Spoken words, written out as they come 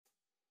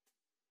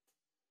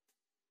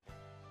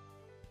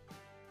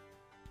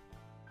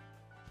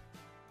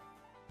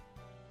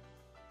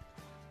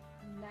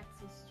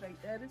are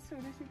straight there as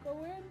soon as you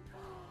go in.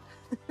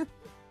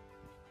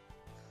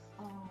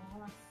 Oh,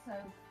 that's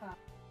so fun.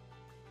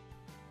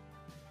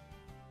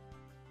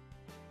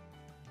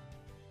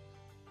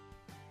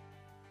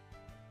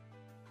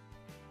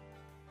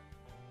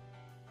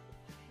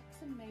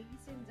 It's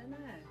amazing, isn't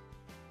it?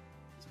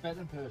 It's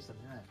better in person,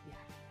 isn't it? Yeah,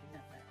 I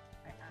love it.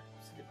 I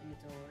absolutely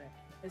adore it.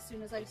 As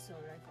soon as I saw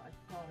it, I thought I'd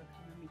gotta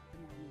come and meet the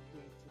man who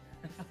created it.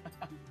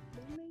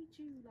 What made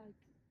you like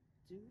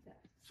do this?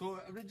 So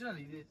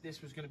originally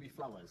this was going to be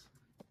flowers.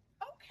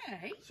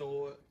 Okay.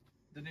 So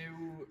the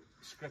new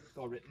script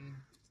got written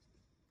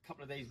a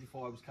couple of days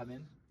before I was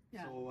coming.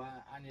 Yeah. So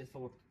Anya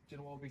thought, do you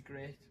know what would be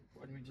great?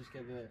 Why don't we just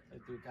give do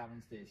a Gavin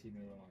and Stacey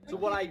mural on it? So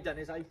what I've done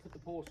is I put the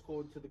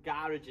postcode to the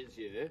garages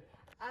here.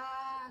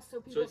 Ah, so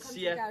people come to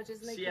the garages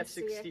and they can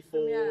see it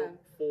CF64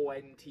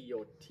 4NT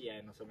or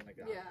TN or something like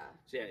that. Yeah.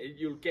 So yeah,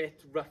 you'll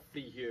get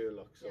roughly here,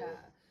 look. So. Yeah.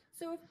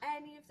 So have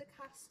any of the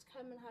cast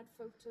come and had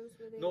photos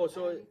with it? No,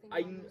 so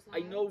I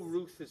know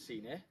Ruth has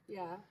seen it.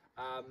 Yeah.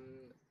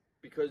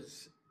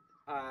 Because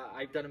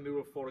I've done a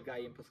mural for a guy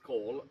in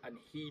Porthcawl and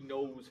he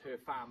knows her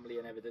family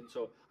and everything.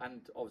 So,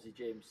 and obviously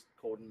James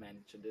Corden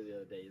mentioned it the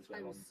other day as well.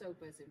 I was so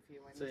buzzing for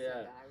you when you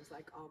said that. I was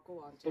like, oh, go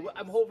on, James. But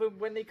I'm hoping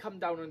when they come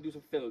down and do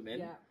some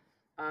filming,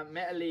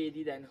 met a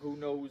lady then who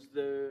knows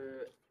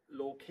the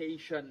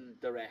location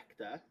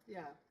director.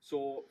 Yeah.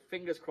 So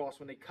fingers crossed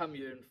when they come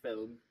here and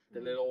film,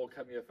 they'll all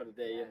come here for the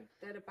day. Yeah. And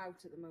they're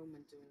about at the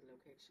moment doing the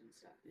location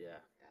stuff. Yeah.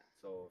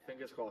 So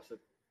fingers crossed that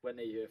when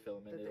they hear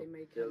filming, that they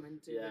may come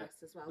and do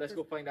this as well. Let's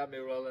go find that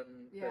mural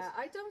and. Yeah,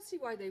 I don't see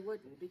why they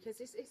wouldn't, because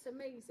it's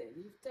amazing.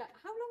 You've done.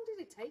 How long did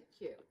it take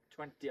you?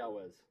 20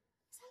 hours.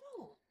 Is that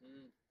all?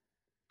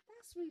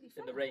 That's really fast.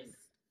 In the rain.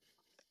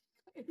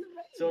 In the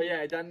rain. So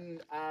yeah,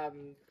 done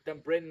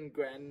Bryn and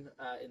Gwen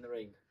in the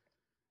rain.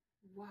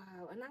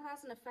 Wow, and that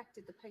hasn't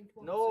affected the paint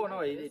whatsoever.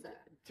 No,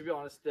 to be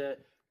honest,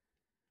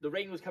 the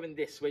rain was coming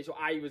this way, so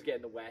I was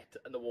getting the wet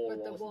and the wall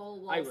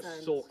wasn't. I was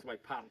soaked to my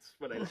pants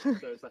when I was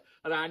like,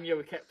 and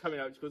Anya kept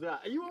coming out. She goes, "Are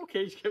you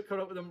okay?" She kept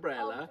coming up with an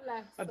umbrella,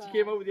 and she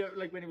came over the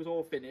like when it was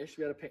all finished.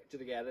 We had a picture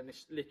together, and it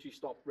literally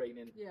stopped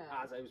raining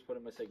as I was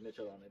putting my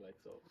signature on it. Like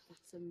so.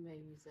 That's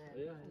amazing.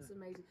 Yeah, that's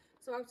amazing.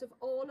 So, out of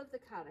all of the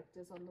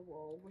characters on the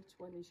wall, which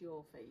one is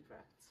your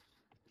favourite?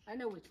 I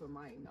know which one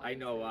mine. I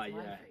know, my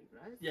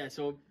favourite. Yeah,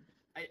 so.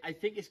 I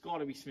think it's got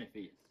to be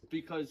Smithy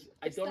because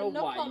I don't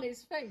know why. It's the look on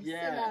his face.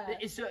 Yeah,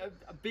 it's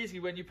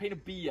basically when you paint a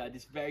beard,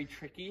 it's very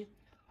tricky,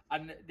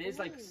 and there's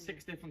like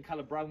 6 different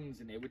colour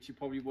browns in it, which you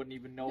probably wouldn't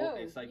even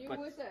notice. No, you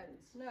wouldn't.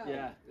 No.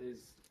 Yeah,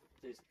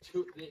 there's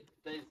two.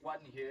 There's one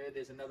here.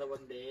 There's another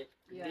one there.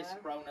 Yeah. This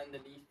brown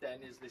underneath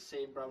then is the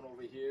same brown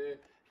over here.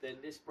 Then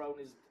this brown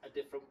is a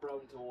different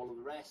brown to all of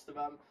the rest of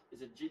them.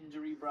 There's a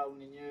gingery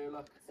brown in here.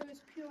 Look. So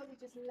it's purely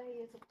just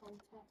layers upon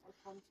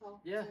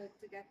top. Yeah.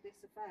 To get this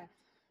effect.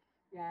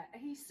 Yeah,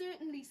 he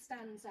certainly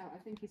stands out. I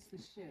think it's the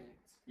shirt.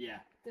 Yeah.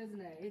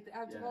 Doesn't it?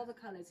 Out of all the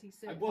colours, he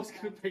certainly I was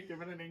going to pick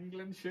him in an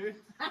England shirt.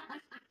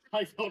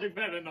 I thought it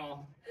better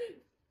not.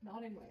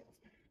 Not in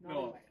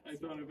Wales. I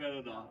thought it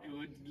better not. It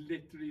would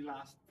literally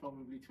last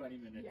probably 20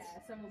 minutes. Yeah,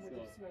 someone would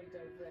have swayed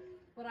over it.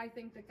 But I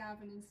think that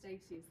Gavin and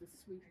Stacey is the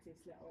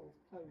sweetest little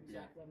pose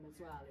of them as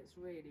well. It's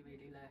really,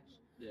 really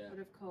lush. Yeah. But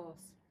of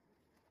course,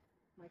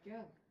 my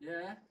girl.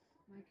 Yeah.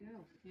 My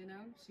girl. You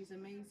know, she's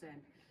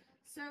amazing.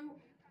 So.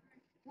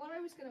 What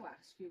I was going to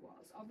ask you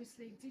was,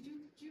 obviously, do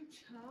you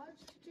charge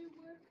to do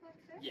work like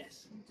this?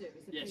 Yes. You do.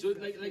 Yeah. So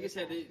like I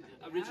said,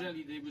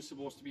 originally they were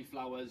supposed to be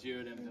flowers here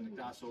and everything like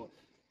that. So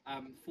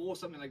for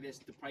something like this,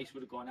 the price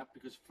would have gone up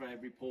because for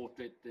every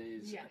portrait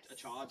there's a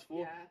charge for.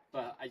 Yeah.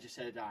 But I just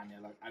said,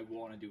 Daniel, like I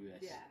want to do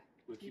this. Yeah.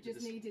 You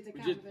just needed a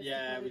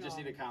canvas. We just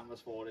need a canvas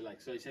for it. Like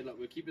so, I said, look,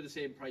 we'll keep it the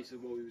same price as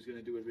what we was going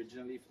to do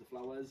originally for the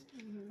flowers,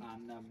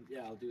 and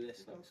I'll do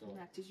this.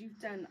 Because you've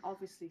done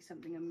obviously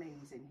something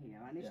amazing here,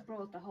 and it's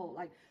brought the whole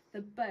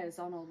the buzz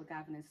on all the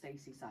Gavin and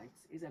Stacey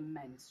sites is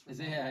immense.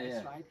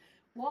 Right?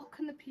 What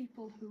can the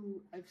people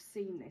who have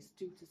seen this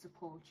do to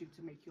support you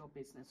to make your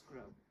business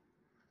grow?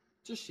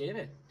 Just share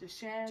it. Just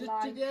share.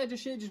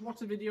 Just share. Just watch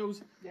the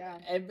videos. Yeah.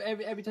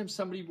 Every time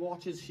somebody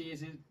watches,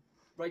 shares it,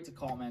 writes a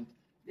comment.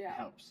 Yeah, it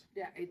helps.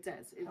 Yeah, it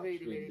does. It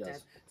really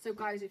does. So,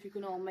 guys, if you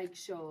can all make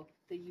sure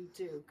that you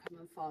do come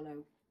and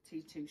follow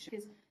T2Sugars,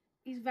 because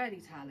he's very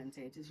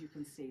talented, as you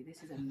can see.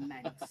 This is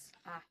immense,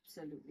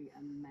 absolutely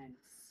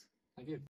immense. Thank you.